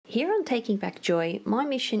Here on Taking Back Joy, my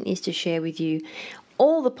mission is to share with you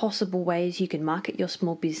all the possible ways you can market your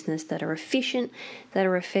small business that are efficient, that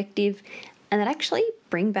are effective, and that actually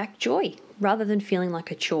bring back joy rather than feeling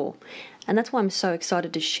like a chore. And that's why I'm so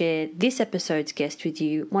excited to share this episode's guest with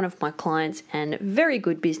you, one of my clients and very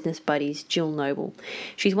good business buddies, Jill Noble.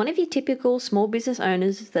 She's one of your typical small business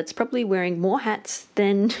owners that's probably wearing more hats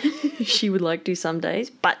than she would like to some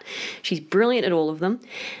days, but she's brilliant at all of them.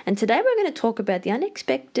 And today we're going to talk about the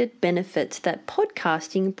unexpected benefits that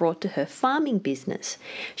podcasting brought to her farming business.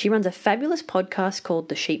 She runs a fabulous podcast called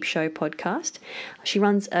The Sheep Show Podcast. She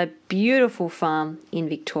runs a beautiful farm in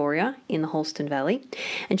Victoria in the Halston Valley,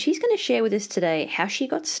 and she's going to share with us today how she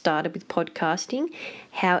got started with podcasting,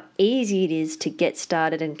 how easy it is to get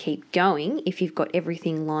started and keep going if you've got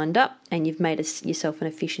everything lined up and you've made yourself an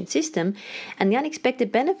efficient system, and the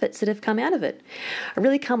unexpected benefits that have come out of it. I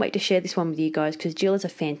really can't wait to share this one with you guys because Jill is a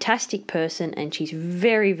fantastic person and she's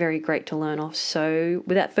very, very great to learn off. So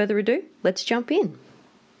without further ado, let's jump in.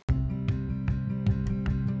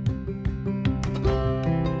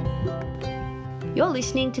 You're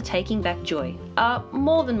listening to Taking Back Joy, our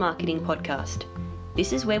More Than Marketing podcast.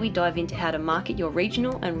 This is where we dive into how to market your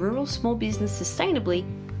regional and rural small business sustainably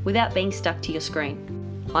without being stuck to your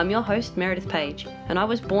screen. I'm your host, Meredith Page, and I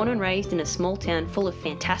was born and raised in a small town full of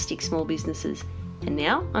fantastic small businesses, and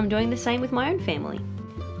now I'm doing the same with my own family.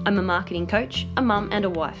 I'm a marketing coach, a mum and a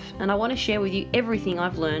wife, and I want to share with you everything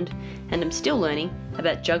I've learned, and am still learning,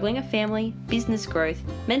 about juggling a family, business growth,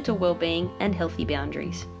 mental well-being and healthy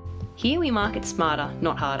boundaries. Here we market smarter,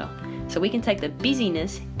 not harder, so we can take the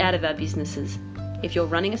busyness out of our businesses. If you're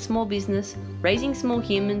running a small business, raising small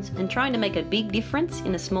humans, and trying to make a big difference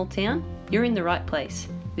in a small town, you're in the right place.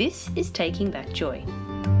 This is Taking Back Joy.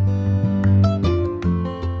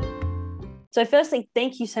 So firstly,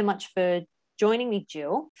 thank you so much for joining me,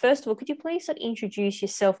 Jill. First of all, could you please introduce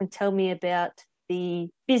yourself and tell me about the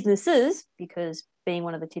businesses, because being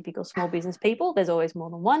one of the typical small business people, there's always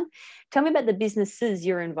more than one. Tell me about the businesses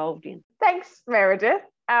you're involved in. Thanks, Meredith.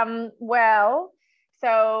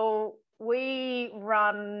 So we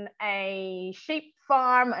run a sheep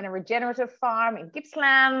farm and a regenerative farm in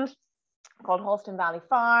Gippsland called Halston Valley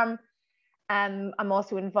Farm. I'm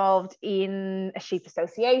also involved in a sheep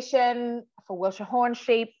association for Wiltshire Horn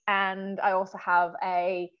sheep, and I also have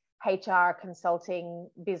a HR consulting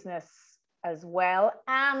business as well.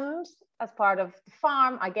 And as part of the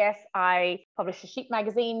farm, I guess I publish a sheep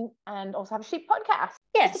magazine and also have a sheep podcast.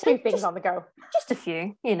 Yeah, just a few things on the go. Just a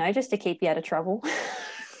few, just to keep you out of trouble.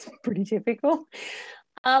 It's pretty typical.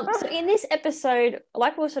 So in this episode,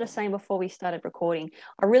 like we were sort of saying before we started recording,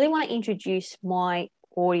 I really want to introduce my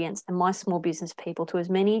audience and my small business people to as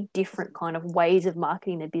many different kind of ways of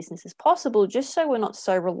marketing their business as possible, just so we're not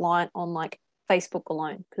so reliant on Facebook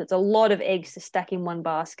alone, because it's a lot of eggs to stack in one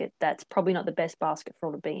basket. That's probably not the best basket for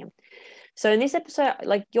all to be in. So in this episode,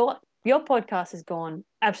 your podcast has gone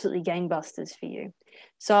absolutely gangbusters for you.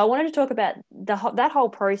 So I wanted to talk about that whole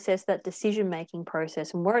process, that decision-making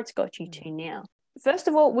process, and where it's got you to now. First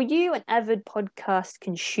of all, were you an avid podcast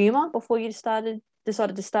consumer before you decided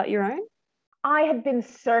to start your own? I had been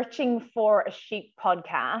searching for a sheep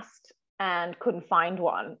podcast and couldn't find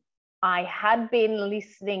one. I had been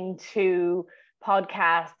listening to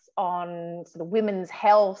podcasts on sort of women's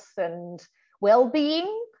health and well-being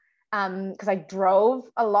because I drove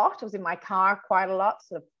a lot. I was in my car quite a lot,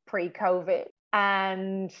 sort of pre-COVID,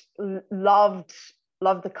 and loved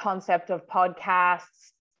the concept of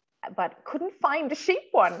podcasts, but couldn't find a sheep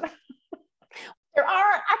one. There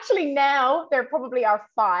probably are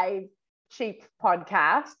 5 sheep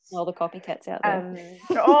podcasts. All the copycats out there.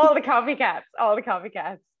 all the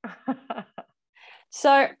copycats.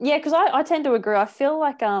 So yeah, because I tend to agree. I feel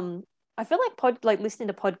like listening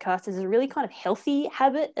to podcasts is a really kind of healthy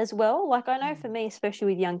habit as well. Like I know for me,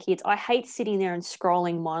 especially with young kids, I hate sitting there and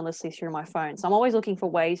scrolling mindlessly through my phone. So I'm always looking for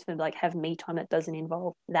ways to have me time that doesn't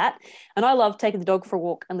involve that. And I love taking the dog for a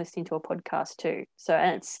walk and listening to a podcast too. So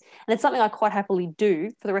and it's something I quite happily do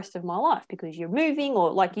for the rest of my life, because you're moving,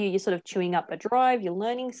 or you're sort of chewing up a drive, you're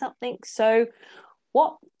learning something. So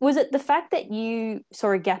what was it, the fact that you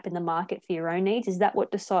saw a gap in the market for your own needs? Is that what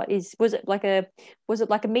was it like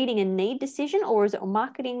a meeting a need decision, or is it a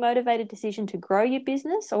marketing motivated decision to grow your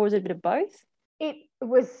business, or was it a bit of both? It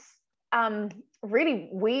was really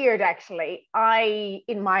weird, actually.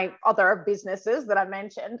 In my other businesses that I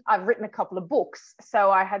mentioned, I've written a couple of books. So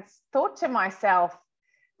I had thought to myself,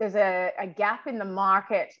 there's a gap in the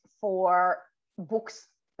market for books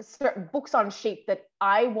on sheep that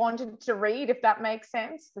I wanted to read, if that makes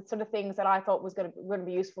sense. The sort of things that I thought was going to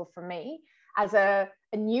be useful for me as a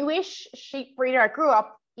newish sheep breeder. I grew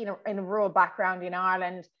up, in a rural background in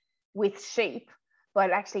Ireland, with sheep,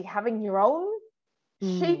 but actually having your own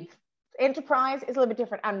sheep enterprise is a little bit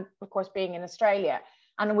different. And of course, being in Australia,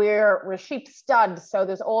 and we're sheep studs, so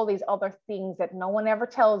there's all these other things that no one ever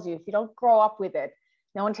tells you if you don't grow up with it.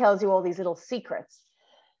 No one tells you all these little secrets.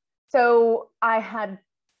 So I had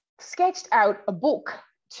sketched out a book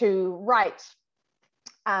to write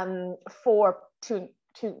I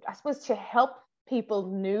suppose to help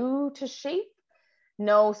people new to sheep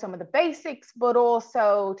know some of the basics, but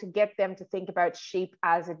also to get them to think about sheep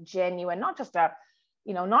as a genuine, not just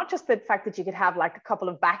the fact that you could have like a couple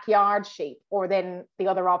of backyard sheep, or then the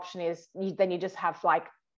other option is you just have like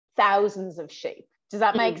thousands of sheep. Does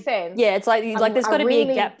that make sense? Yeah, it's like there's got to be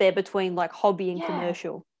a gap there between like hobby and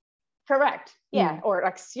commercial. Correct. Yeah. Or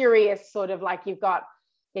like serious sort of like you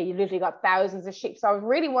literally got thousands of sheep. So I was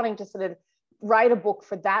really wanting to sort of write a book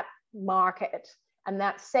for that market and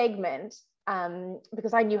that segment,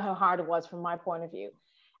 because I knew how hard it was from my point of view.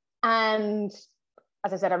 And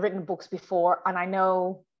as I said, I've written books before, and I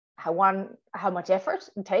know how much effort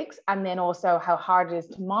it takes, and then also how hard it is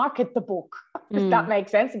to market the book, if that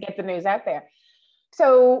makes sense, to get the news out there.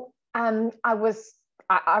 So I was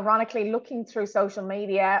ironically looking through social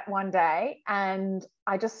media one day, and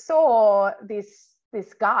I just saw this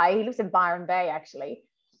guy. He lives in Byron Bay, actually,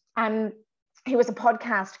 and he was a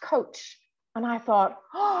podcast coach. And I thought,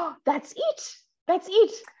 oh, that's it.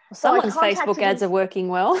 Someone's Facebook ads are working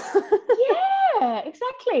well. Yeah,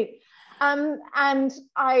 exactly. And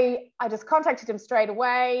I just contacted him straight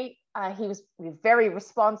away. He was very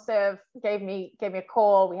responsive. Gave me a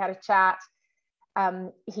call. We had a chat.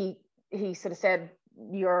 He sort of said,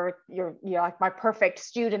 you're like my perfect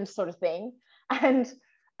student, sort of thing. And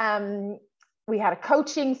we had a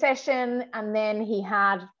coaching session, and then he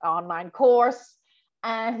had an online course,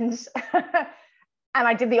 and and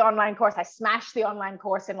I did the online course. I smashed the online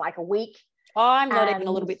course in like a week. Oh, I'm not even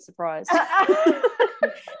a little bit surprised.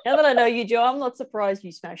 Now that I know you, Jo, I'm not surprised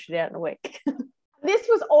you smashed it out in a week. This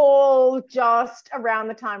was all just around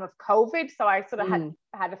the time of COVID. So I sort of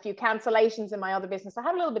had a few cancellations in my other business. I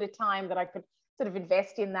had a little bit of time that I could sort of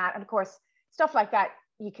invest in that. And of course, stuff like that,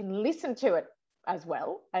 you can listen to it as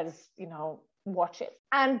well as, watch it.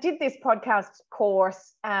 And did this podcast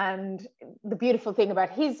course. And the beautiful thing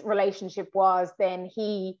about his relationship was then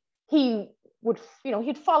he would,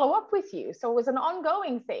 he'd follow up with you. So it was an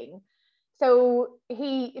ongoing thing. So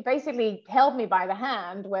he basically held me by the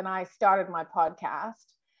hand when I started my podcast.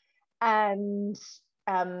 And,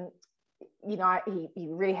 he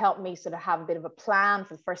really helped me sort of have a bit of a plan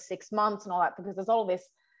for the first 6 months and all that, because there's all this,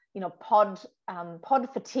 pod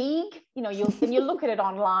fatigue. You look at it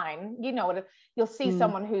online, you'll see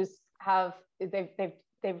someone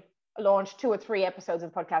they've launched 2 or 3 episodes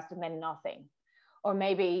of the podcast and then nothing. Or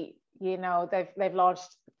maybe, they've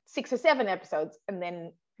launched 6 or 7 episodes and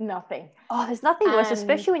then nothing. Oh, there's nothing worse,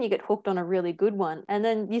 especially when you get hooked on a really good one, and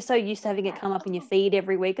then you're so used to having it come up in your feed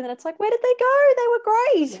every week, and then it's like, where did they go? They were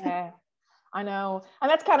great. Yeah, I know. And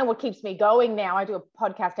that's kind of what keeps me going now. I do a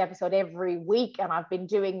podcast episode every week, and I've been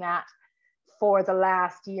doing that for the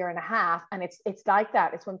last year and a half. And it's like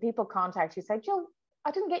that. It's when people contact you, say, Jo,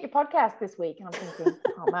 I didn't get your podcast this week. And I'm thinking,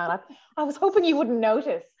 oh man, I was hoping you wouldn't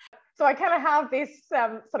notice. So I kind of have this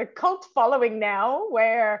sort of cult following now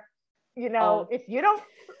where,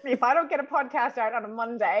 if I don't get a podcast out on a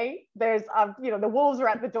Monday, there's, the wolves are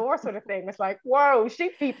at the door sort of thing. It's like, whoa,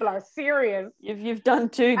 sheep people are serious. You've done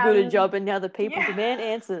too good a job, and now the people demand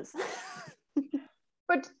answers.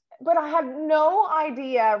 But I had no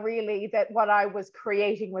idea really that what I was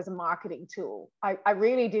creating was a marketing tool. I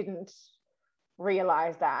really didn't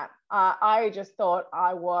realize that. I just thought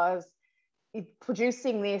I was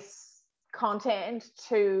producing this content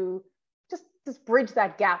to just bridge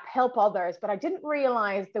that gap, help others. But I didn't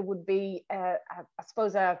realize there would be, I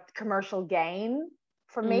suppose, a commercial gain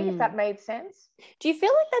for me, if that made sense. Do you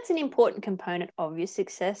feel like that's an important component of your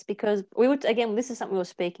success? Because this is something we were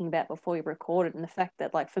speaking about before we recorded, and the fact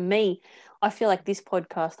that, like, for me, I feel like this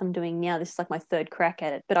podcast I'm doing now, this is like my 3rd crack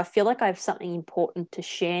at it, but I feel like I have something important to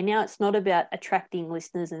share now. It's not about attracting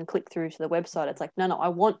listeners and click through to the website. It's like, no, I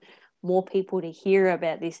want more people to hear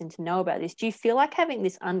about this and to know about this. Do you feel like having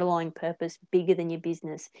this underlying purpose bigger than your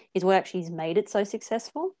business is what actually has made it so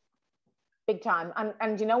successful? Big time.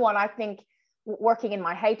 And you know what? I think working in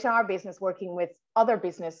my HR business, working with other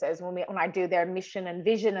businesses, when I do their mission and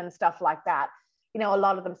vision and stuff like that, a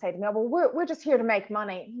lot of them say to me, well, we're just here to make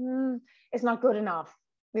money. It's not good enough.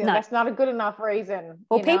 No. That's not a good enough reason.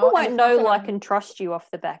 Well, people won't know, like, and trust you off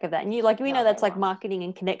the back of that. And that's like marketing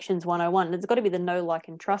and connections 101. There's got to be the know, like,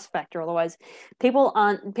 and trust factor. Otherwise, people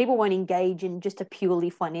won't engage in just a purely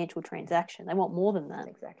financial transaction. They want more than that.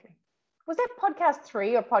 Exactly. Was that podcast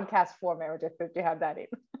 3 or podcast 4, Meredith, that you had that in?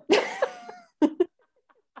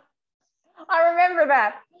 I remember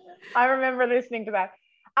that. I remember listening to that.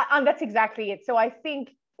 And that's exactly it. So I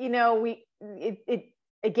think, you know,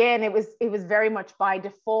 again, it was very much by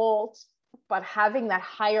default, but having that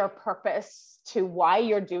higher purpose to why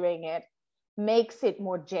you're doing it makes it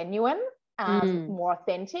more genuine, more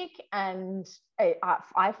authentic. And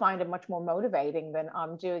I find it much more motivating than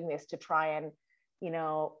I'm doing this to try and, you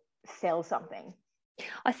know, sell something.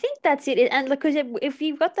 I think that's it. And because if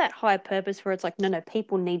you've got that higher purpose where it's like, no,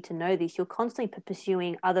 people need to know this, you're constantly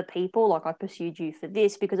pursuing other people. Like I pursued you for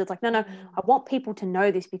this because it's like, no, I want people to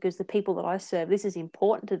know this because the people that I serve, this is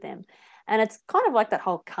important to them. And it's kind of like that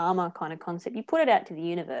whole karma kind of concept. You put it out to the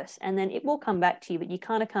universe and then it will come back to you, but you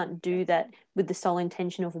kind of can't do that with the sole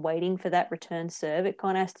intention of waiting for that return serve. It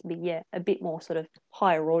kind of has to be, a bit more sort of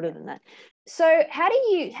higher order than that. So how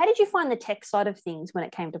did you find the tech side of things when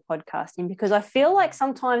it came to podcasting? Because I feel like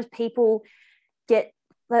sometimes people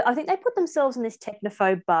I think they put themselves in this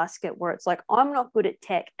technophobe basket where it's like, I'm not good at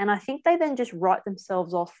tech. And I think they then just write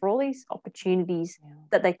themselves off for all these opportunities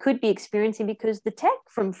that they could be experiencing, because the tech,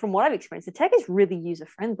 from what I've experienced, the tech is really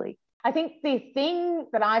user-friendly. I think the thing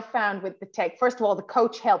that I found with the tech, first of all, the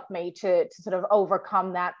coach helped me to sort of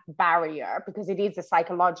overcome that barrier, because it is a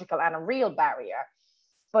psychological and a real barrier.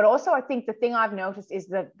 But also, I think the thing I've noticed is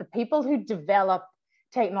that the people who develop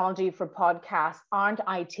technology for podcasts aren't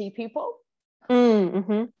IT people.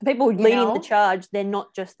 People leading the charge, they're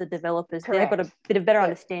not just the developers. Correct. They've got a bit of better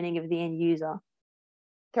understanding of the end user.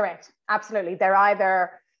 Correct. Absolutely. They're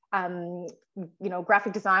either,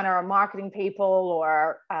 graphic designer or marketing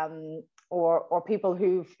people, or people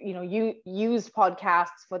who've, used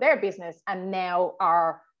podcasts for their business and now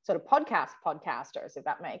are sort of podcasters, if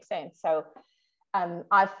that makes sense. So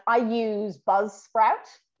I use Buzzsprout,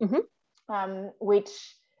 which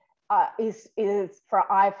is for,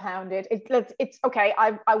 I found it's okay.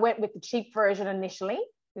 I went with the cheap version initially,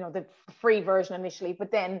 the free version initially,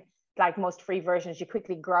 but then, like most free versions, you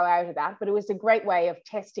quickly grow out of that. But it was a great way of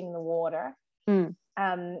testing the water.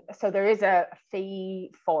 So there is a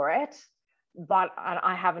fee for it, but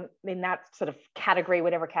I haven't, in that sort of category,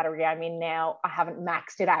 whatever category I'm in now, I haven't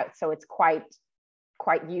maxed it out. So it's quite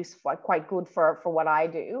useful, quite good for what I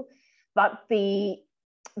do. But the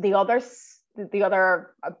other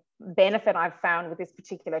benefit I've found with this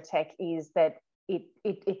particular tech is that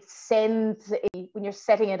it sends when you're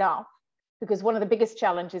setting it up, because one of the biggest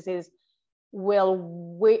challenges is, you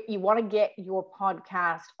want to get your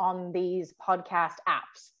podcast on these podcast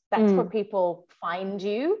apps. That's where people find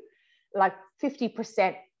you. Like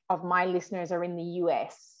 50% of my listeners are in the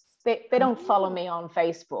US. They don't follow me on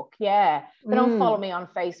Facebook. Yeah, they don't follow me on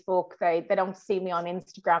Facebook. They don't see me on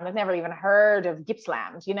Instagram. They've never even heard of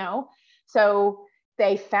Gippsland, So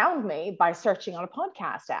they found me by searching on a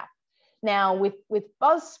podcast app. Now with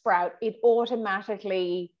Buzzsprout, it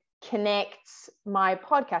automatically connects my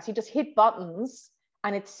podcast. You just hit buttons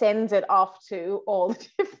and it sends it off to all the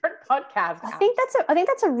different podcast apps. I think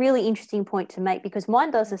that's a really interesting point to make, because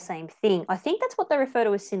mine does the same thing. I think that's what they refer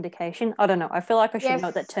to as syndication. I don't know. I feel like I should know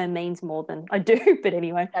what that term means more than I do, but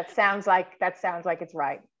anyway. That sounds like it's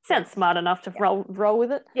right. Sounds smart enough to roll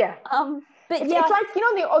with it. Yeah. But it's like,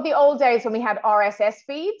 the old days when we had RSS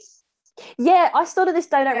feeds. Yeah, I still to this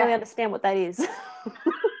day don't really understand what that is.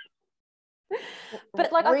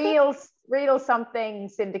 But like real something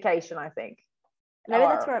syndication, I think. Maybe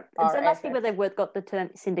that's where it must be where they've got the term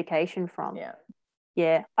syndication from.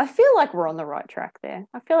 Yeah. I feel like we're on the right track there.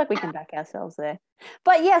 I feel like we can back ourselves there.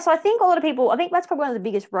 But yeah, so I think a lot of people, I think that's probably one of the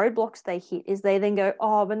biggest roadblocks they hit, is they then go,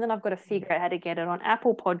 but then I've got to figure out how to get it on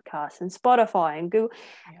Apple Podcasts and Spotify and Google.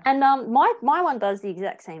 Yeah. And my one does the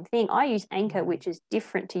exact same thing. I use Anchor, which is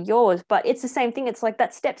different to yours, but it's the same thing. It's like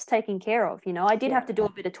that step's taken care of. I did have to do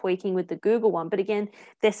a bit of tweaking with the Google one, but again,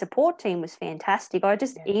 their support team was fantastic. I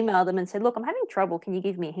just emailed them and said, look, I'm having trouble. Can you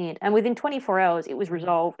give me a hand? And within 24 hours, it was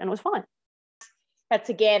resolved and it was fine. That's,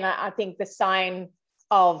 again, I think the sign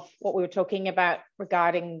of what we were talking about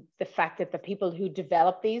regarding the fact that the people who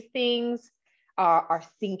develop these things are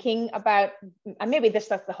thinking about, and maybe that's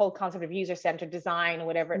the whole concept of user-centered design or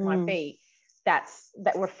whatever it might be, that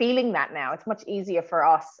we're feeling that now. It's much easier for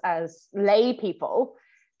us as lay people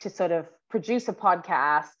to sort of produce a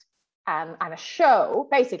podcast and a show,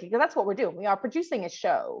 basically, because that's what we're doing. We are producing a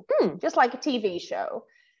show, just like a TV show,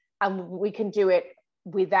 and we can do it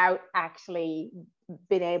without actually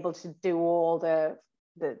being able to do all the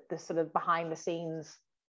sort of behind the scenes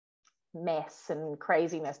mess and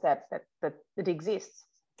craziness that exists.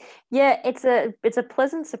 Yeah, it's a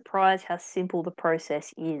pleasant surprise how simple the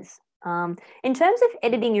process is. In terms of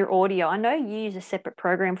editing your audio, I know you use a separate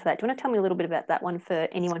program for that. Do you want to tell me a little bit about that one for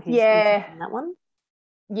anyone who's interested in that one?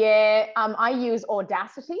 Yeah, I use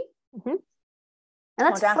Audacity. Mm-hmm. And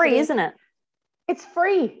that's Audacity. Free, isn't it? It's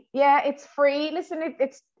free. Yeah, it's free. Listen,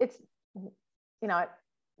 it's you know,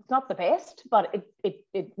 it's not the best, but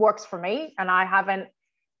it works for me, and I haven't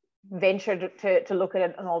ventured to look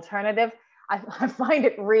at an alternative. I find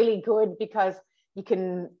it really good because you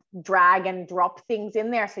can drag and drop things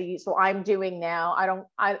in there. So I'm doing now.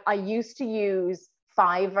 I used to use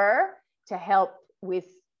Fiverr to help with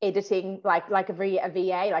editing, like a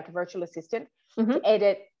VA, like a virtual assistant, mm-hmm. to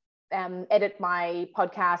edit my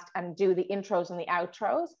podcast and do the intros and the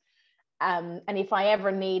outros. And if I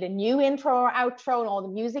ever need a new intro or outro and all the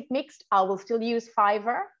music mixed, I will still use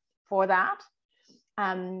Fiverr for that.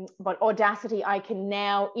 But Audacity, I can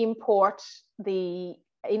now import the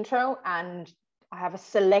intro, and I have a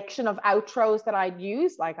selection of outros that I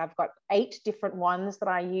use. Like I've got 8 different ones that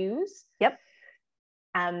I use. Yep.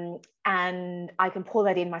 And I can pull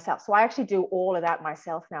that in myself. So I actually do all of that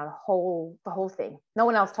myself now, the whole thing. No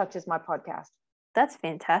one else touches my podcast. That's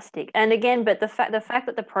fantastic. And again, but the fact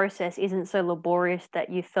that the process isn't so laborious that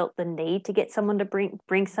you felt the need to get someone to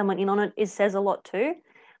bring someone in on it says a lot too.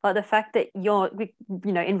 Like the fact that you're,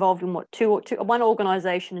 involved in one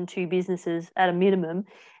organization and 2 businesses at a minimum,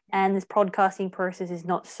 and this podcasting process is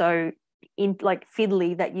not so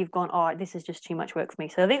fiddly that you've gone, oh, this is just too much work for me.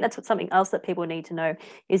 So I think that's something else that people need to know,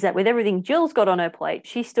 is that with everything Jill's got on her plate,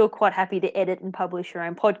 she's still quite happy to edit and publish her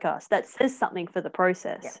own podcast. That says something for the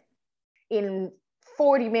process. Yeah. In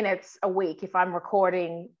 40 minutes a week, if I'm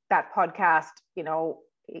recording that podcast,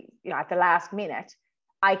 at the last minute,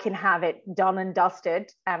 I can have it done and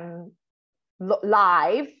dusted and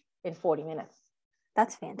live in 40 minutes.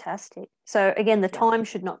 That's fantastic. So again, the time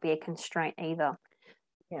should not be a constraint either.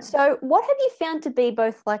 Yeah. So what have you found to be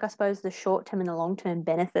both, I suppose, the short-term and the long-term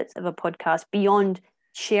benefits of a podcast beyond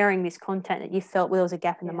sharing this content that you felt there was a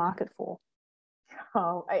gap in the market for?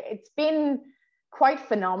 Oh, it's been quite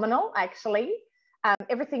phenomenal, actually.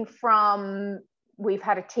 Everything from, we've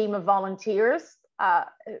had a team of volunteers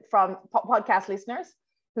from podcast listeners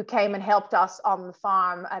who came and helped us on the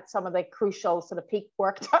farm at some of the crucial sort of peak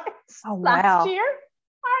work times last year.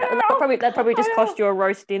 That probably just cost you a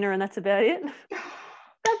roast dinner, and that's about it.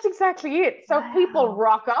 That's exactly it. So people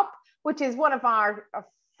rock up, which is one of our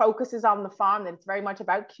focuses on the farm, that it's very much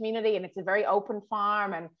about community, and it's a very open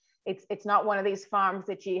farm, and it's not one of these farms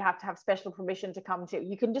that you have to have special permission to come to.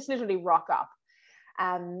 You can just literally rock up.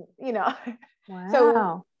 Wow.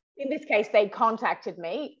 So in this case, they contacted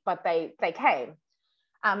me, but they came.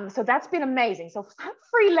 So that's been amazing. So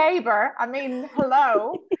free labor, I mean,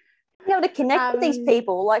 hello. Be able to connect with these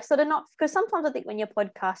people, so they're not, because sometimes I think when you're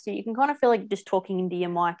podcasting, you can kind of feel like you're just talking into your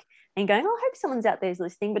mic and going, oh, I hope someone's out there is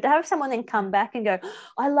listening. But to have someone then come back and go,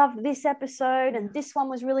 I loved this episode and this one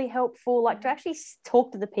was really helpful, to actually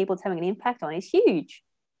talk to the people it's having an impact on is huge.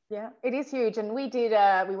 Yeah, it is huge. And we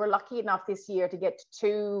were lucky enough this year to get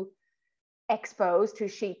 2 expos, 2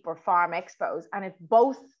 sheep or farm expos, and in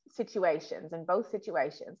both situations,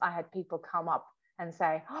 I had people come up and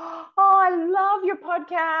say, oh, I love your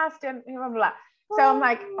podcast, and blah, blah, blah. So I'm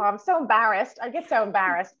like, oh, I'm so embarrassed. I get so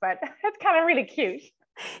embarrassed, but it's kind of really cute.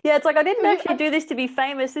 Yeah, it's like, I didn't actually do this to be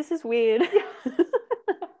famous. This is weird.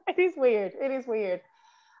 It is weird.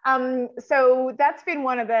 So that's been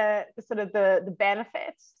one of the sort of the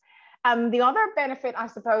benefits. The other benefit, I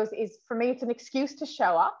suppose, is for me, it's an excuse to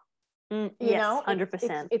show up. Yes,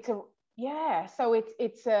 100%. So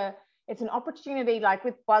it's an opportunity, like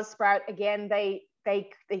with Buzzsprout, again,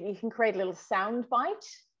 you can create a little sound bite.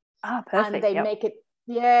 Perfect. And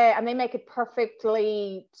they make it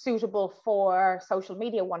perfectly suitable for social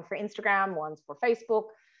media, one for Instagram, one's for Facebook.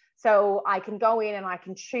 So I can go in and I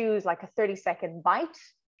can choose like a 30-second bite.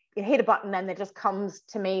 You hit a button and it just comes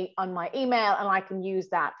to me on my email, and I can use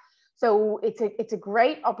that. So it's a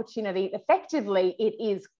great opportunity. Effectively, it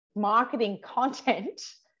is marketing content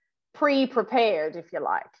pre-prepared, if you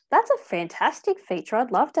like. That's a fantastic feature.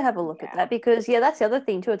 I'd love to have a look at that, because that's the other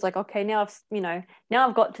thing too. It's like, okay, now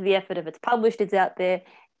I've got to the effort of it's published, it's out there.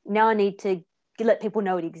 Now I need to let people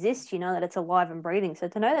know it exists, that it's alive and breathing. So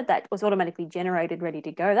to know that was automatically generated, ready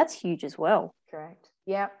to go, that's huge as well. Correct.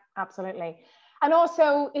 Yeah, absolutely. And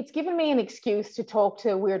also, it's given me an excuse to talk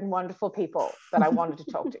to weird and wonderful people that I wanted to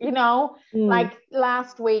talk to. Like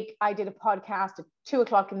last week, I did a podcast at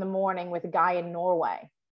 2:00 in the morning with a guy in Norway.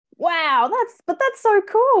 Wow, that's so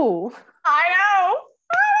cool. I know.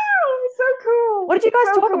 So cool. What did you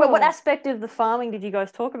guys So talk about? cool. What aspect of the farming did you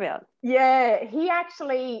guys talk about? Yeah, he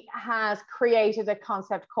actually has created a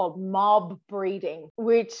concept called mob breeding,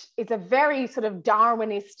 which is a very sort of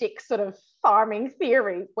Darwinistic sort of farming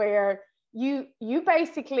theory where you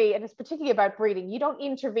basically, and it's particularly about breeding, you don't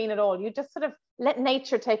intervene at all. You just sort of let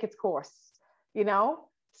nature take its course, you know?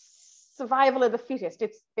 Survival of the fittest.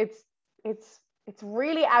 It's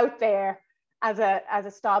really out there as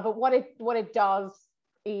a style, but what it does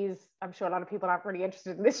is, I'm sure a lot of people aren't really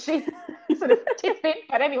interested in this sheep sort of tidbit,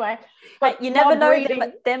 but anyway. But you never know.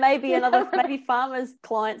 breeding, there may be maybe farmers,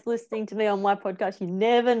 clients listening to me on my podcast. You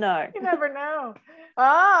never know. You never know.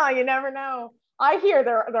 You never know. I hear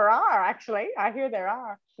there are actually. I hear there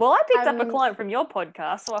are. Well, I picked up a client from your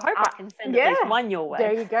podcast, so I hope I can send at least one your way.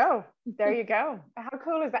 There you go. There you go. How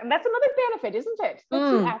cool is that? And that's another benefit, isn't it?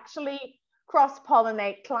 That you actually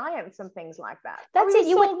cross-pollinate clients and things like that. That's it.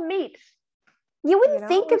 You sold meat. You wouldn't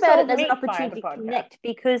think about it as an opportunity to connect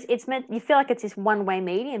because it's meant, you feel like it's this one-way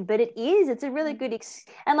medium, but it is. It's a really good,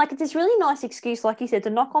 and like it's this really nice excuse, like you said, to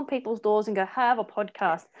knock on people's doors and go, hey, I have a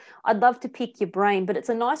podcast. I'd love to pick your brain, but it's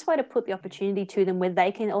a nice way to put the opportunity to them where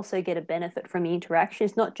they can also get a benefit from the interaction.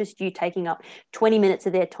 It's not just you taking up 20 minutes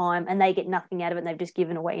of their time and they get nothing out of it and they've just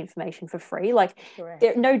given away information for free. Like,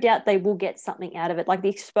 no doubt they will get something out of it. Like the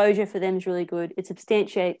exposure for them is really good. It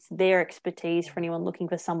substantiates their expertise for anyone looking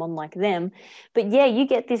for someone like them. But yeah, you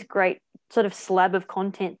get this great sort of slab of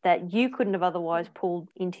content that you couldn't have otherwise pulled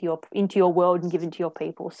into your world and given to your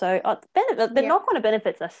people. So the knock-on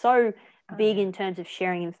benefits are so big in terms of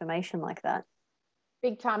sharing information like that.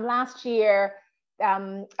 Big time. Last year,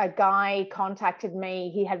 a guy contacted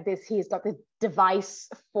me. He's got this device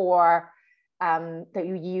for that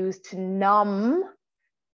you use to numb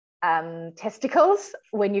testicles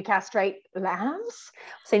when you castrate lambs.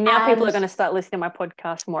 So now people are going to start listening to my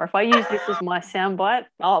podcast more. If I use this as my soundbite,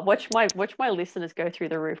 watch my listeners go through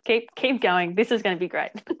the roof. Keep going. This is going to be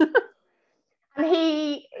great. And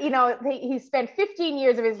he spent 15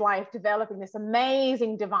 years of his life developing this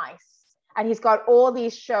amazing device. And he's got all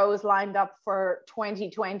these shows lined up for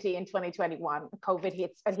 2020 and 2021. COVID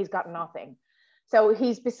hits and he's got nothing. So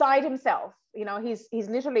he's beside himself. He's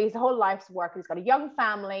literally his whole life's work. He's got a young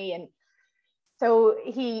family, and so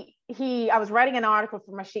I was writing an article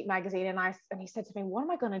for my sheep magazine, and he said to me, "What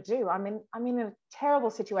am I going to do? I'm in a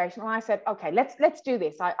terrible situation." And I said, "Okay, let's do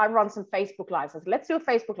this." I run some Facebook lives. I said, "Let's do a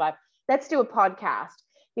Facebook live. Let's do a podcast.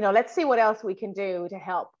 Let's see what else we can do to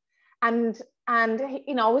help." And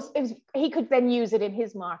he could then use it in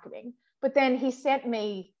his marketing. But then he sent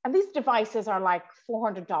me, and these devices are like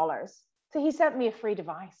 $400. So he sent me a free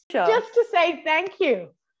device just to say thank you.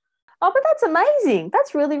 Oh, but that's amazing.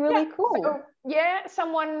 That's really, really cool. So,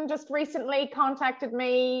 someone just recently contacted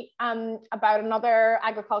me about another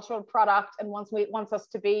agricultural product and wants us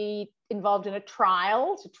to be involved in a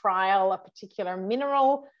trial a particular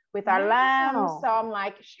mineral with our lambs. So I'm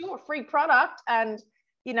like, sure, free product. And,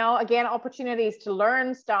 again, opportunities to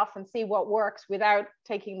learn stuff and see what works without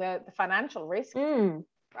taking the financial risk.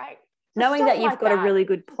 Right. Knowing that you've got a really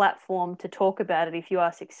good platform to talk about it if you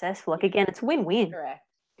are successful. Like, again, it's win-win. Correct.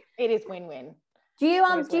 It is win-win. Do you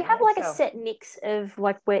have like a set mix of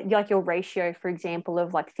like your ratio, for example,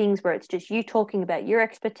 of like things where it's just you talking about your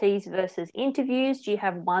expertise versus interviews? Do you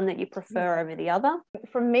have one that you prefer over the other?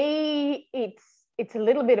 For me, it's a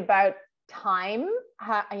little bit about time.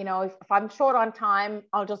 If I'm short on time,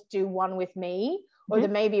 I'll just do one with me, or there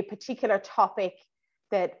may be a particular topic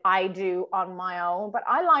that I do on my own. But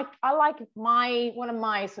I like one of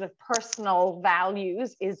my sort of personal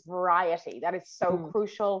values is variety. That is so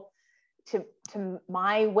crucial to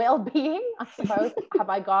my well-being, I suppose. Have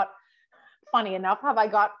I got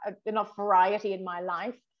enough variety in my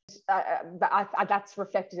life? That's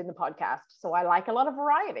reflected in the podcast. So I like a lot of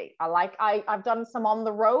variety. I've done some on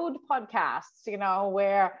the road podcasts,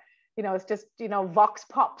 where it's just vox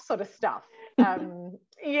pop sort of stuff.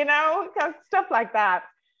 Stuff like that.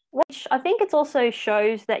 Which I think it also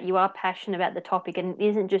shows that you are passionate about the topic, and it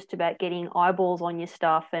isn't just about getting eyeballs on your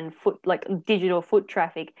stuff and digital foot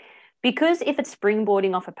traffic. Because if it's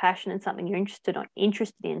springboarding off a passion and something you're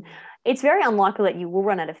interested in, it's very unlikely that you will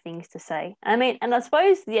run out of things to say. I mean, and I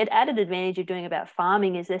suppose the added advantage of doing about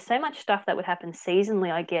farming is there's so much stuff that would happen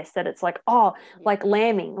seasonally, I guess, that it's like, like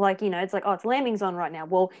lambing, it's like, it's lambing's on right now.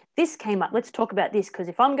 Well, this came up. Let's talk about this, because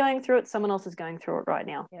if I'm going through it, someone else is going through it right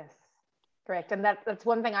now. Yes, correct. And that's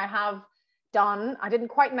one thing I have done. I didn't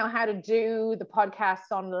quite know how to do the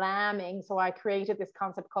podcasts on lambing, so I created this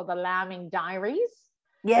concept called the Lambing Diaries.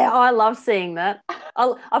 Yeah, I love seeing that.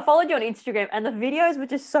 I followed you on Instagram and the videos were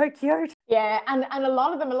just so cute. Yeah, and a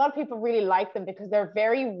lot of people really like them because they're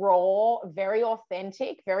very raw, very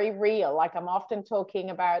authentic, very real. Like I'm often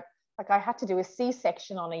talking about, like I had to do a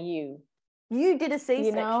C-section on a ewe. You did a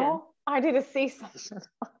C-section. I did a C-section.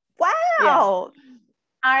 Yeah, Wow.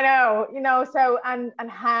 I know. So and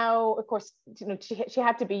how, of course, she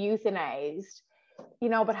had to be euthanized.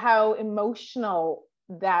 But how emotional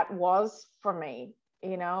that was for me.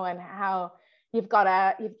 And how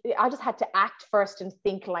I just had to act first and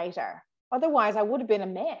think later. Otherwise, I would have been a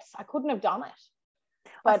mess. I couldn't have done it.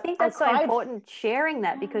 I But think I that's so cried. important sharing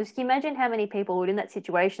that, because can you imagine how many people would in that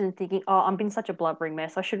situation thinking, oh, I'm being such a blubbering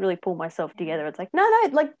mess. I should really pull myself together. It's like, no,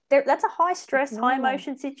 like that's a high It's stress, high normal.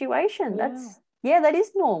 emotion situation. Yeah. That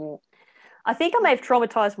is normal. I think I may have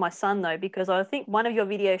traumatized my son though, because I think one of your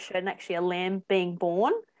videos showed actually a lamb being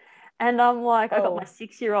born. And I'm like, I got my Oh,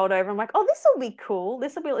 6-year-old over. I'm like, oh, this will be cool.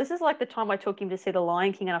 This is like the time I took him to see The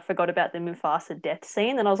Lion King and I forgot about the Mufasa death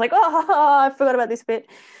scene. And I was like, oh, I forgot about this bit.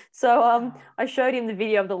 So I showed him the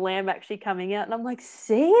video of the lamb actually coming out and I'm like,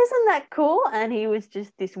 see, isn't that cool? And he was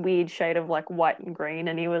just this weird shade of like white and green.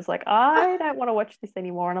 And he was like, I don't want to watch this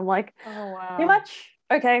anymore. And I'm like, oh too wow. much?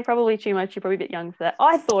 Okay, probably too much. You're probably a bit young for that.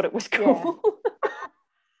 I thought it was Yeah. cool.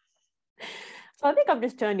 So I think I've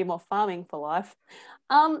just turned him off farming for life.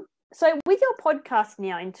 So with your podcast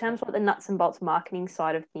now, in terms of like the nuts and bolts marketing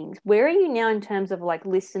side of things, where are you now in terms of like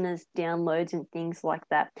listeners, downloads, and things like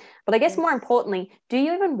that? But I guess Yes. more importantly, do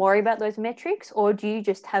you even worry about those metrics, or do you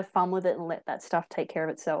just have fun with it and let that stuff take care of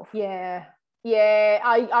itself? Yeah. Yeah.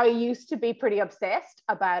 I used to be pretty obsessed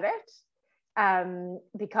about it.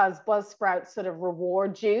 Because Buzzsprout sort of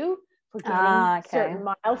rewards you for getting Ah, okay. certain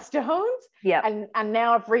milestones. Yeah. And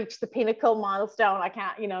now I've reached the pinnacle milestone. I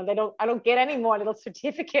can't, I don't get any more little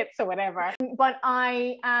certificates or whatever. But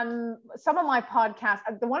some of my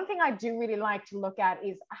podcasts, the one thing I do really like to look at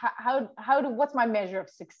is what's my measure of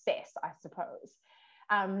success, I suppose.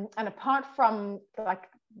 And apart from like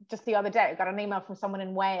just the other day, I got an email from someone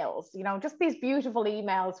in Wales, just these beautiful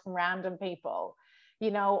emails from random people,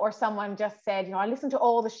 or someone just said, I listen to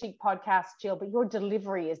all the Chic podcasts, Jill, but your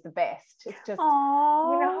delivery is the best. It's just,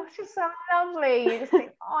 Oh. it's just so lovely. You just think,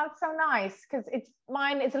 oh, it's so nice because it's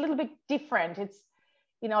a little bit different. It's,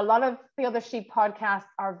 a lot of the other Chic podcasts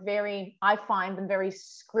are I find them very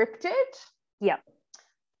scripted. Yeah.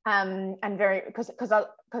 And very, because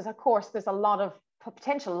of course there's a lot of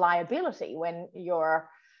potential liability when you're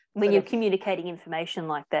communicating information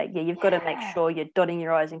like that, you've got to make sure you're dotting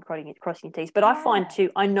your I's and crossing your T's. But I find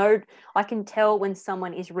too, I can tell when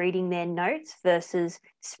someone is reading their notes versus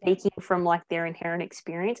speaking from like their inherent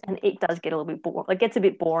experience, and it does get a little bit boring. It gets a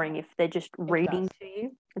bit boring if they're just reading to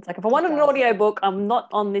you. It's like, if I want an audio book, I'm not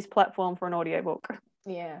on this platform for an audio book.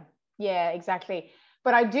 Yeah, exactly.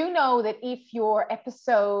 But I do know that if your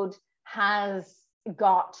episode has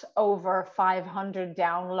got over 500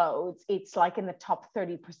 downloads, it's like in the top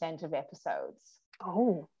 30% of episodes.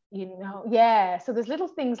 Oh, yeah. So there's little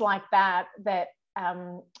things like that that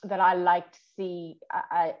I like to see.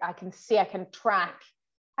 I can track.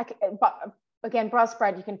 But again,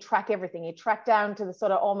 Buzzsprout, you can track everything. You track down to the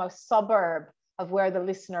sort of almost suburb of where the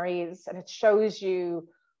listener is, and it shows you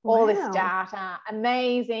all this data.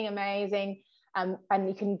 Amazing. And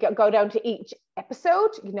you can go down to each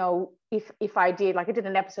episode. If I did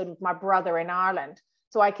an episode with my brother in Ireland,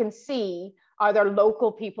 so I can see, are there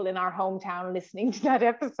local people in our hometown listening to that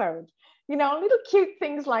episode? Little cute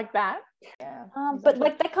things like that. Yeah. But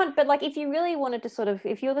like that kind of, but like if you really wanted to sort of,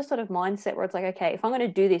 if you're the sort of mindset where it's like, okay, if I'm going to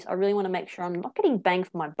do this, I really want to make sure I'm not getting bang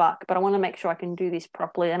for my buck, but I want to make sure I can do this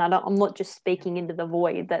properly, and I'm not just speaking into the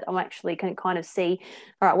void. That I'm actually can kind of see,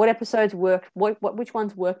 all right, what episodes worked, which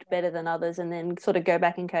ones worked better than others, and then sort of go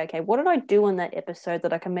back and go, okay, what did I do on that episode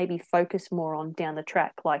that I can maybe focus more on down the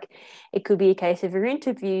track? Like it could be a case of your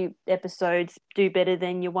interview episodes do better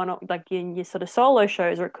than your one, like your sort of solo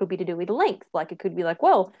shows, or it could be to do with length. Like it could be like,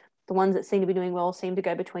 well, the ones that seem to be doing well seem to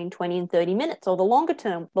go between 20 and 30 minutes, or the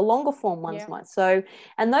longer form ones might. So,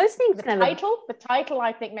 and those things the title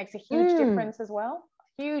I think makes a huge difference as well.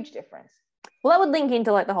 Huge difference. Well, that would link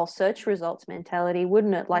into like the whole search results mentality,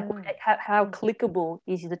 wouldn't it? Like how clickable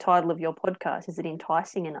is the title of your podcast? Is it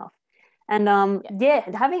enticing enough? And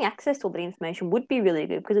having access to all the information would be really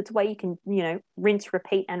good, because it's a way you can, rinse,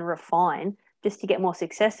 repeat, and refine just to get more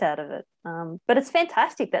success out of it. But it's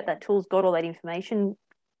fantastic that that tool's got all that information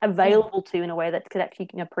available to you in a way that could actually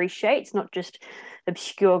can appreciate. It's not just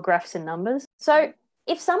obscure graphs and numbers. So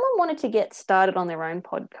if someone wanted to get started on their own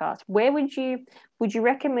podcast, where would you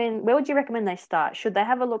recommend they start? Should they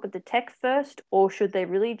have a look at the tech first, or should they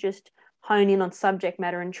really just hone in on subject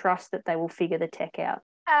matter and trust that they will figure the tech out?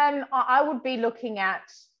 I would be looking at,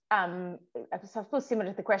 I suppose similar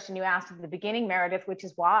to the question you asked at the beginning, Meredith, which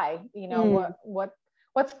is why,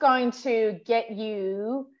 what's going to get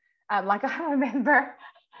you, like I remember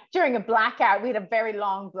during a blackout, we had a very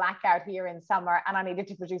long blackout here in summer, and I needed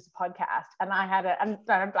to produce a podcast, and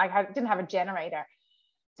I didn't have a generator.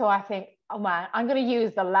 So I think, oh man, I'm going to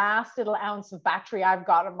use the last little ounce of battery I've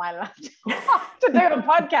got on my laptop to do the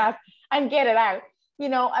podcast and get it out.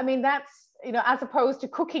 I mean, that's, as opposed to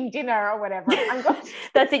cooking dinner or whatever.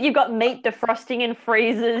 That's it. You've got meat defrosting in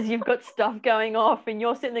freezers. You've got stuff going off, and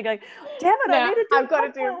you're sitting there going, "Damn it, I've got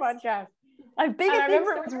to do a podcast. I've bigger things. I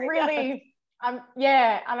remember it was really, and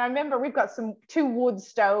I remember we've got two wood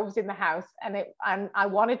stoves in the house, and I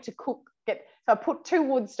wanted to so I put 2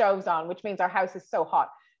 wood stoves on, which means our house is so hot.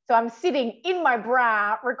 So I'm sitting in my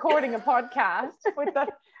bra recording a podcast with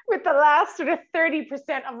the last sort of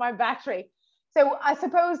 30% of my battery. So I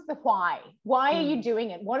suppose the why are you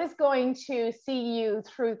doing it? What is going to see you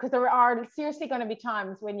through? Because there are seriously going to be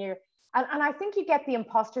times when you're, and I think you get the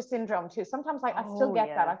imposter syndrome too. Sometimes I still get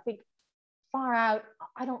that. I think far out,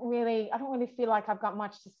 I don't really feel like I've got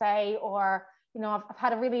much to say, or, I've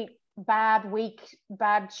had a really bad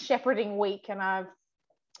shepherding week, and I've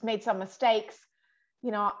made some mistakes.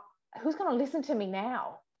 Who's going to listen to me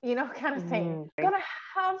now? Kind of thing. Going to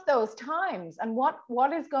have those times, and what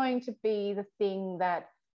is going to be the thing that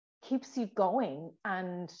keeps you going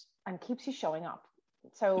and keeps you showing up?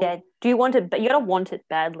 So yeah, do you want it? But you got to want it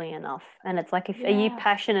badly enough, and it's like, are you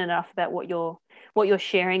passionate enough about what you're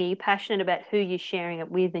sharing? Are you passionate about who you're sharing it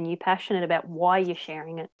with, and you passionate about why you're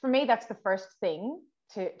sharing it? For me, that's the first thing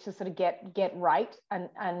to sort of get right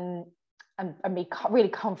and be really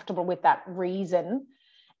comfortable with that reason.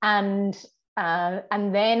 And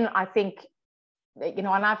then I think, and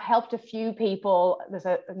I've helped a few people. There's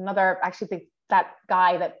another, actually, that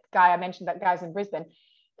guy I mentioned, that guy's in Brisbane.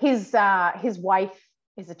 His wife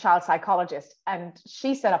is a child psychologist, and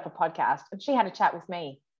she set up a podcast, and she had a chat with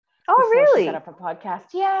me. Oh, really? She set up a podcast.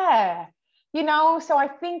 Yeah. So I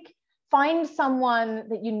think find someone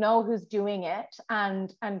that who's doing it,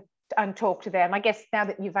 and talk to them. I guess now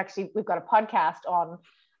that we've got a podcast on,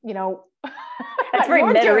 it's very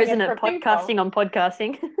meta, isn't it? Podcasting on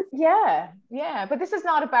podcasting. Yeah. But this is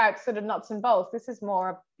not about sort of nuts and bolts. This is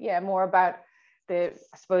more about the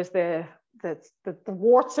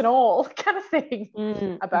warts and all kind of thing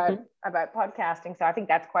about podcasting. So I think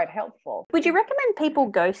that's quite helpful. Would you recommend people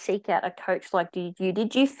go seek out a coach like you did?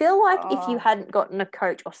 Did you feel like if you hadn't gotten a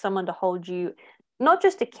coach or someone to hold you not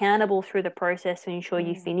just accountable through the process and ensure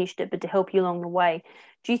you finished it, but to help you along the way,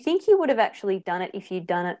 do you think you would have actually done it if you'd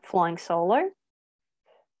done it flying solo?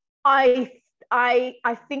 I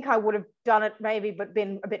think I would have done it maybe, but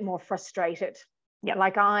been a bit more frustrated. Yeah.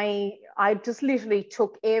 Like I just literally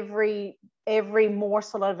took every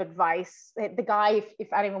morsel of advice. The guy,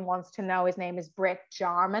 if anyone wants to know, his name is Brett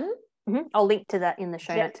Jarman. Mm-hmm. I'll link to that in the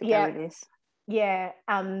show notes to go with this. Yeah.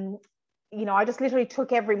 I just literally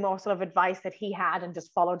took every morsel of advice that he had and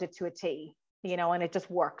just followed it to a T, and it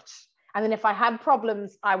just worked. And then if I had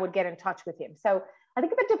problems, I would get in touch with him. So I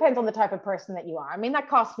think it depends on the type of person that you are. I mean, that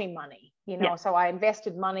cost me money, so I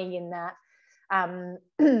invested money in that.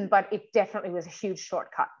 But it definitely was a huge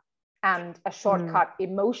shortcut, and a shortcut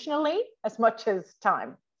emotionally as much as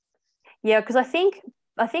time. Yeah, because I think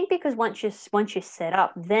because once you're set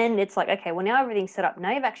up, then it's like, okay, well, now everything's set up.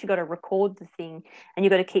 Now you've actually got to record the thing, and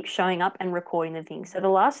you've got to keep showing up and recording the thing. So the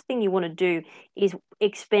last thing you want to do is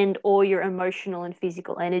expend all your emotional and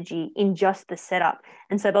physical energy in just the setup.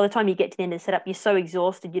 And so by the time you get to the end of the setup, you're so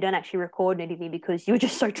exhausted, you don't actually record anything because you were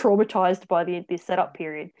just so traumatized by the setup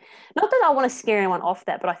period. Not that I want to scare anyone off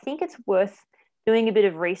that, but I think it's worth doing a bit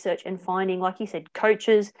of research and finding, like you said,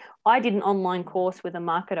 coaches. I did an online course with a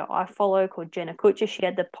marketer I follow called Jenna Kutcher. She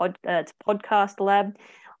had the podcast lab.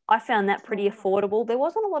 I found that pretty affordable. There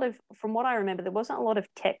wasn't a lot of, from what I remember, there wasn't a lot of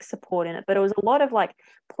tech support in it, but it was a lot of like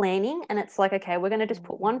planning. And it's like, okay, we're going to just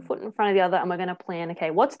put one foot in front of the other, and we're going to plan, okay,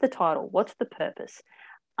 what's the title? What's the purpose?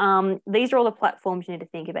 These are all the platforms you need to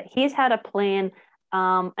think about. Here's how to plan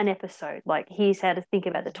an episode. Like, here's how to think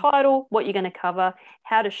about the title, what you're going to cover,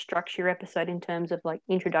 how to structure your episode in terms of like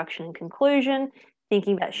introduction and conclusion,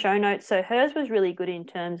 thinking about show notes. So hers was really good in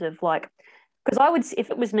terms of like, because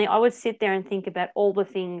if it was me, I would sit there and think about all the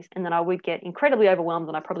things, and then I would get incredibly overwhelmed,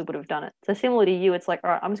 and I probably would have done it. So similar to you, it's like,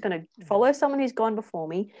 all right, I'm just going to follow someone who's gone before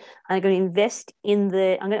me. I'm going to invest in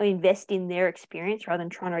their experience rather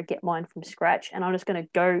than trying to get mine from scratch. And I'm just going to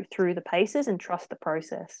go through the paces and trust the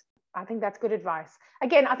process. I think that's good advice.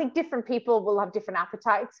 Again, I think different people will have different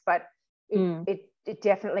appetites, but it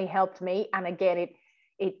definitely helped me. And again,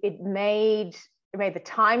 it made made the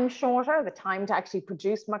time shorter, the time to actually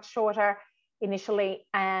produce much shorter initially,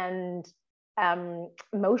 and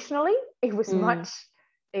emotionally, it was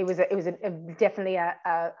definitely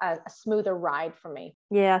a smoother ride for me.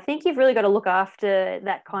 Yeah, I think you've really got to look after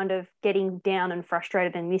that kind of getting down and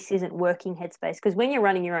frustrated and this isn't working headspace, because when you're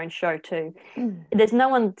running your own show too, there's no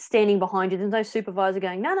one standing behind you. There's no supervisor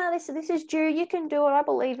going, no, this is you. You can do it. I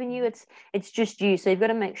believe in you. It's just you. So you've got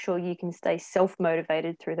to make sure you can stay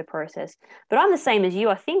self-motivated through the process. But I'm the same as you.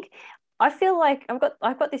 I feel like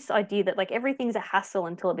I've got this idea that like everything's a hassle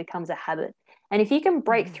until it becomes a habit. And if you can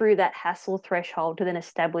break through that hassle threshold to then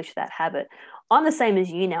establish that habit, I'm the same as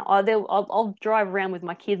you now. I'll drive around with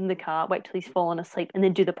my kid in the car, wait till he's fallen asleep, and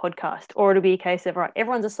then do the podcast. Or it'll be a case of, right,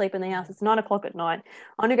 everyone's asleep in the house. It's 9 o'clock at night.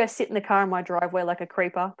 I'm going to go sit in the car in my driveway like a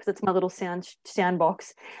creeper because it's my little sound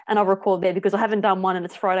box. And I'll record there because I haven't done one and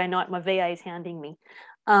it's Friday night. My VA is hounding me.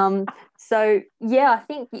 So, yeah, I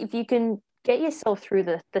think if you can get yourself through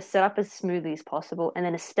the setup as smoothly as possible and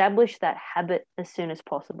then establish that habit as soon as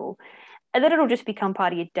possible, and then it'll just become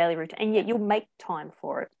part of your daily routine, and yet you'll make time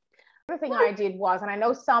for it. The thing I did was, and I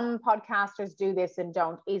know some podcasters do this and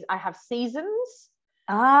don't, is I have seasons.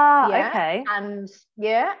 Okay. And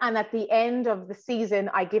at the end of the season,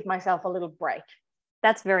 I give myself a little break.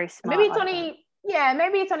 That's very smart. Maybe it's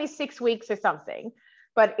only 6 weeks or something,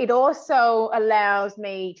 but it also allows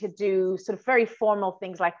me to do sort of very formal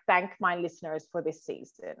things like thank my listeners for this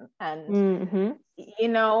season and, you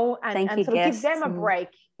know, and sort of give them a break.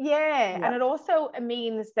 And it also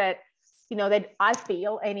means that, you know, that I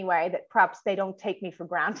feel anyway that perhaps they don't take me for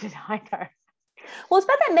granted either. Well, it's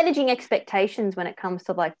about that managing expectations when it comes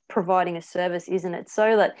to like providing a service, isn't it?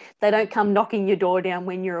 So that they don't come knocking your door down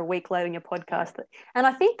when you're a week late on your podcast. And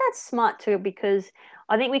I think that's smart too, because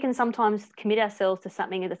I think we can sometimes commit ourselves to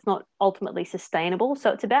something that's not ultimately sustainable. So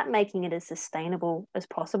it's about making it as sustainable as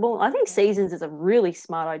possible. I think seasons is a really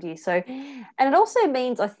smart idea. So, and it also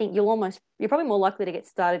means I think you're probably more likely to get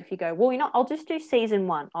started if you go, well, you know, I'll just do season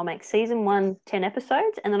 1. I'll make season 1 10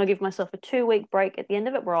 episodes, and then I'll give myself a 2-week break at the end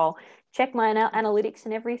of it where I'll check my analytics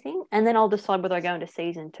and everything, and then I'll decide whether I go into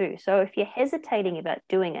season 2. So if you're hesitating about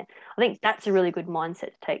doing it, I think that's a really good mindset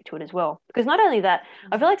to take to it as well. Because not only that,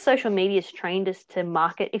 I feel like social media has trained us to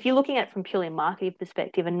market, if you're looking at it from purely a marketing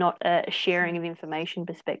perspective and not a sharing of information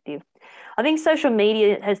perspective, I think social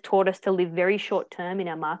media has taught us to live very short term in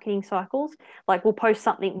our marketing cycles. Like we'll post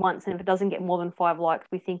something once, and if it doesn't get more than 5 likes,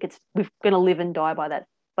 we think we're going to live and die by that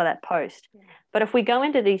post. But if we go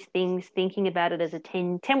into these things thinking about it as a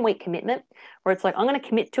 10-week commitment, where it's like, I'm going to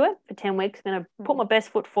commit to it for 10 weeks, I'm going to put my best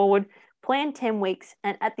foot forward, plan 10 weeks,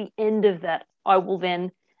 and at the end of that, I will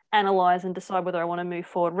then analyze and decide whether I want to move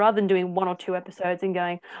forward, rather than doing 1 or 2 episodes and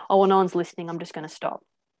going, oh, well, no one's listening, I'm just going to stop.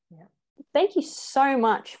 Thank you so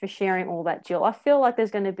much for sharing all that, Jill. I feel like there's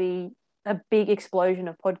going to be a big explosion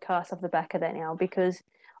of podcasts off the back of that now, because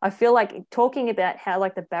I feel like talking about how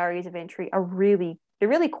like the barriers of entry are really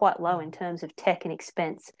quite low in terms of tech and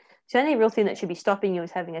expense. So the only real thing that should be stopping you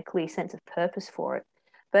is having a clear sense of purpose for it.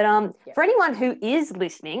 But for anyone who is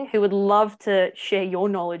listening, who would love to share your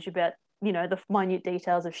knowledge about, you know, the minute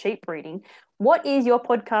details of sheep breeding, what is your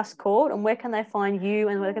podcast called, and where can they find you,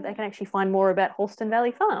 and where they can actually find more about Halston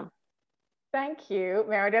Valley Farm? Thank you,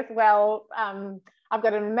 Meredith. Well, I've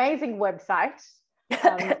got an amazing website.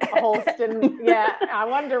 Halston, I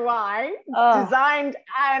wonder why. Designed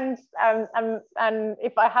and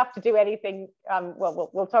if I have to do anything,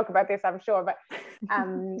 we'll talk about this, I'm sure, but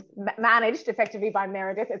managed effectively by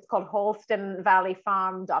Meredith. It's called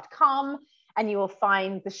halstonvalleyfarm.com, and you will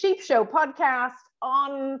find the Sheep Show podcast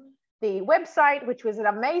on the website, which was an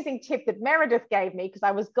amazing tip that Meredith gave me, because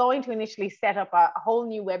I was going to initially set up a whole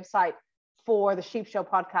new website for the Sheep Show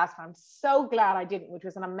podcast, and I'm so glad I didn't, which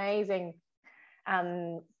was an amazing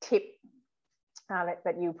tip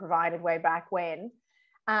that you provided way back when.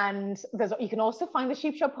 And you can also find the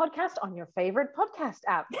Sheep Show podcast on your favorite podcast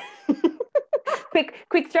app.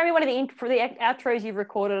 quick, throw me one of the outros you've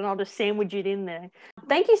recorded, and I'll just sandwich it in there.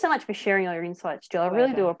 Thank you so much for sharing all your insights, Jill. I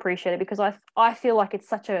really do appreciate it, because I feel like it's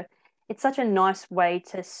such a nice way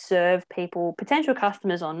to serve people, potential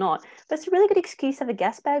customers or not. But it's a really good excuse to have a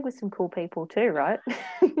gas bag with some cool people too, right?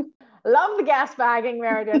 Love the gas bagging,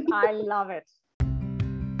 Meredith. I love it.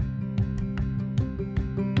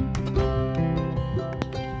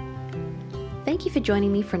 Thank you for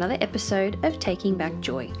joining me for another episode of Taking Back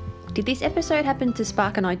Joy. Did this episode happen to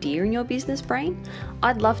spark an idea in your business brain?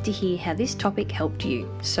 I'd love to hear how this topic helped you.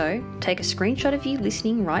 So take a screenshot of you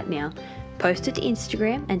listening right now, post it to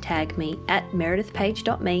Instagram and tag me at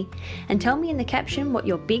meredithpage.me, and tell me in the caption what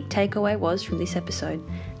your big takeaway was from this episode.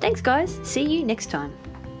 Thanks guys, see you next time.